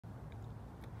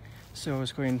So I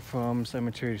was going from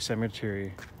cemetery to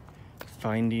cemetery,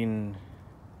 finding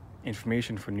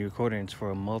information for new coordinates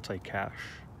for a multi-cache.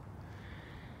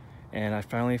 And I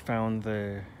finally found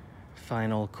the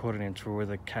final coordinates for where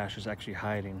the cache is actually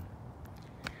hiding.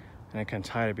 And I kind of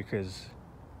tired because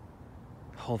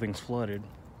the whole thing's flooded.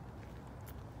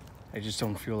 I just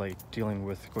don't feel like dealing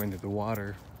with going through the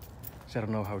water, because I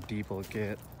don't know how deep it'll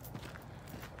get.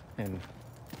 And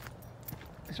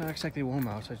it's not exactly warm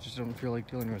out, so I just don't feel like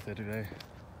dealing with it today.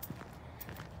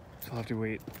 So I'll have to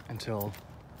wait until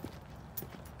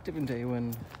a different day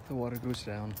when the water goes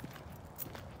down.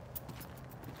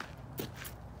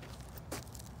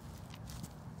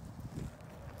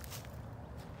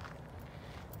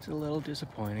 It's a little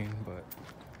disappointing, but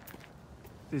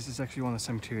this is actually one of the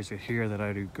cemeteries here that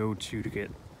I do go to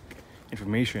get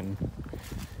information.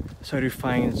 So I do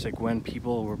find it's like when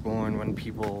people were born, when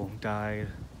people died.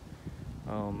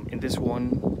 In this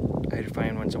one, I had to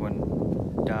find when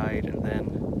someone died and then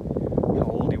how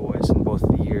old he was in both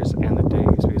the years and the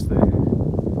days, because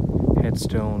the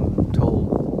headstone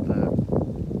told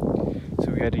that.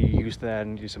 So we had to use that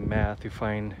and do some math to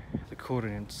find the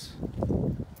coordinates,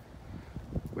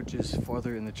 which is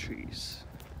farther in the trees.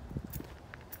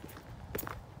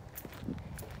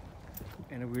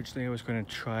 And originally I was going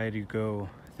to try to go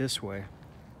this way,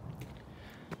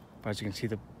 but as you can see,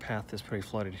 the path is pretty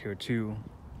flooded here too.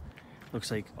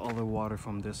 Looks like all the water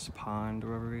from this pond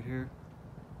right here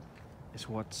is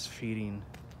what's feeding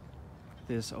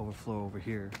this overflow over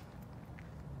here.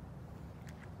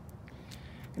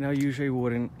 And I usually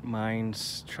wouldn't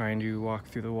mind trying to walk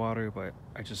through the water, but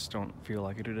I just don't feel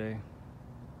like it today.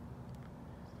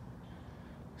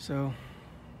 So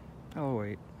I'll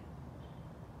wait.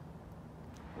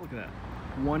 Look at that,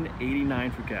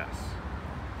 $1.89 for gas.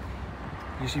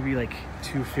 Usually be like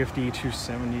 $2.50,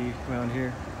 $2.70 around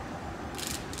here.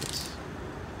 It's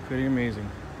pretty amazing.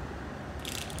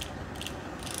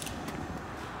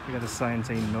 We got a sign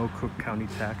saying no Cook County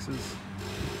taxes.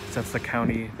 That's the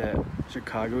county that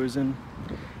Chicago is in,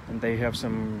 and they have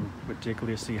some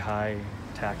ridiculously high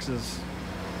taxes.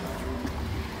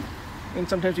 And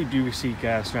sometimes you do see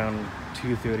gas around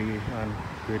 $2.30 on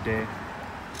a good day,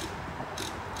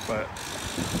 but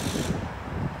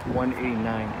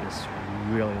 $1.89 is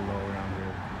really low around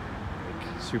here,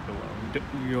 like super low.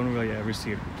 You don't really ever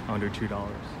see it under $2.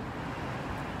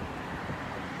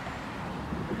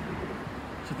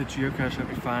 So the geocache that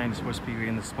we find is supposed to be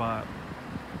in the spot.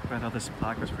 But I thought this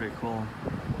plaque was pretty cool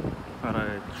about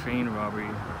a train robbery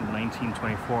in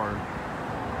 1924.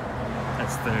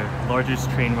 That's the largest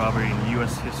train robbery in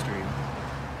U.S. history.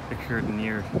 Occurred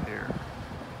near there.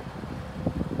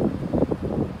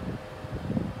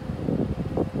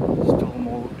 Stole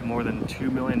more than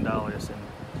 $2 million in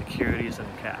securities and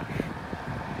cash.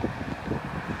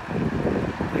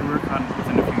 They were caught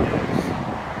within a few days.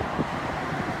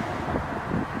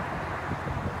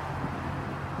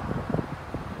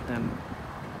 Then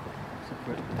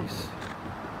these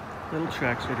little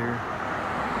tracks right here.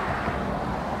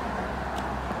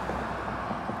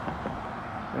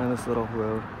 And this little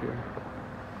road here.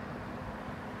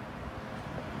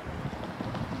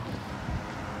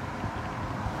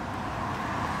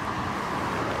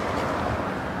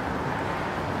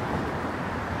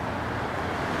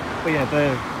 But yeah, the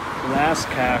last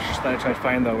cache that I tried to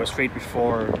find though was straight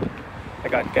before I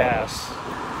got gas.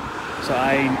 So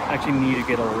I actually need to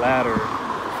get a ladder to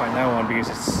find that one, because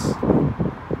it's,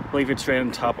 I believe it's right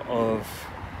on top of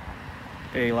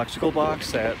a electrical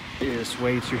box that is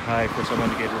way too high for someone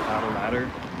to get without a ladder.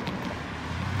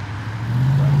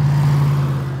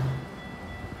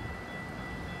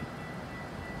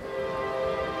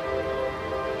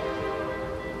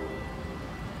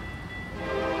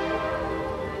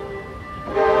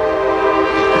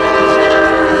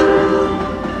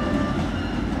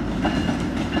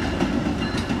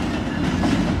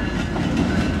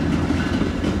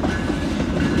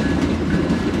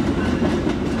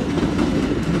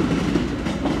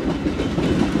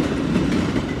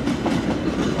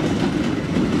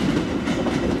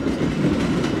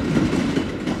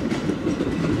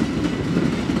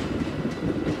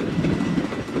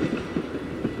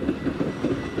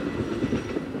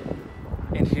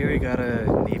 And here we got a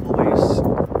naval base.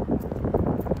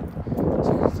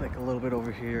 So it's like a little bit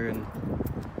over here, and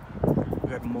we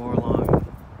got more along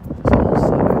this whole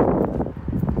side.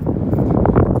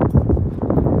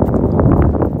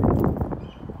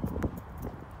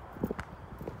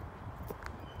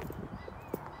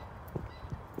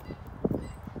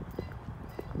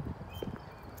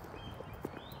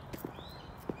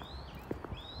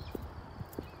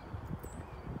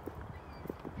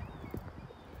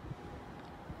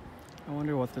 I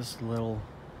wonder what this little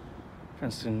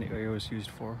fenced-in area was used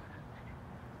for.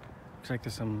 Looks like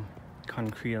there's some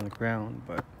concrete on the ground,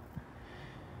 but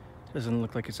it doesn't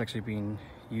look like it's actually being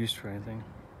used for anything.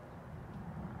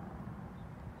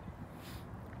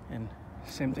 And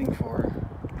same thing for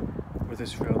where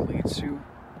this road leads to.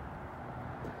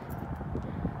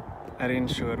 I didn't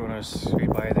show it when I was right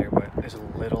by there, but there's a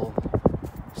little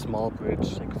small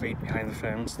bridge like right behind the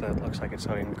fence that looks like it's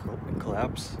starting to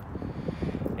collapse.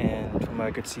 And from what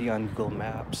I could see on Google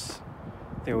Maps,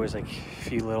 there was like a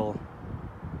few little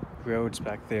roads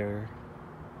back there.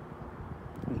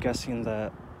 I'm guessing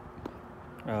that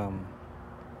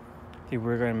they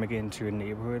were going to make it into a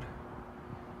neighborhood,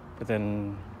 but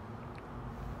then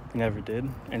they never did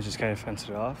and just kind of fenced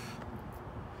it off.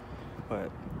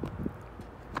 But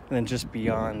and then just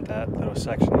beyond that little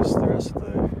section is the rest of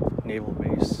the naval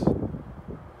base.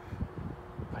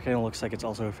 It kind of looks like it's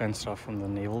also fenced off from the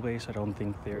naval base. I don't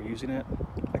think they're using it.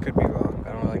 I could be wrong.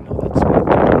 I don't really know that space.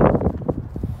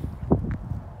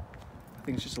 I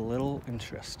think it's just a little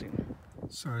interesting.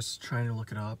 So I was trying to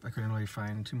look it up. I couldn't really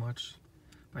find too much.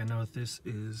 But I know that this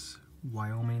is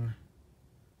Wyoming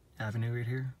Avenue right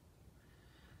here.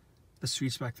 The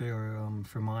streets back there are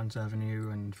Vermont Avenue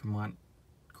and Vermont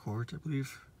Court, I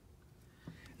believe.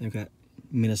 And we've got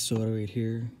Minnesota right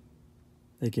here.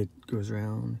 Like it goes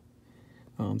around.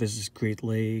 This is Great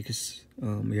Lakes.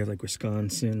 We have like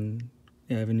Wisconsin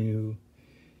Avenue.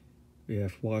 We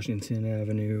have Washington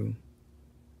Avenue.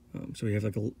 So we have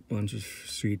like a bunch of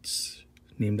streets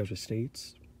named after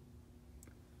states.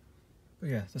 But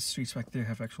yeah, the streets back there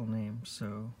have actual names,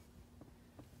 so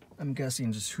I'm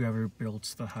guessing just whoever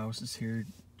built the houses here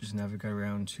just never got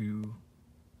around to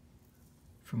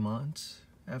Vermont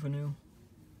Avenue.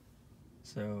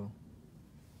 So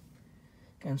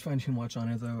can't find too much on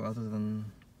it though, other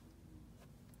than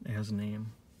it has a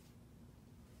name.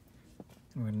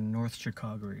 We're in North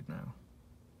Chicago right now.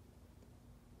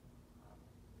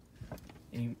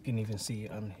 And you can even see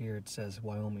on here it says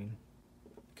Wyoming,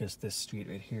 because this street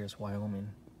right here is Wyoming.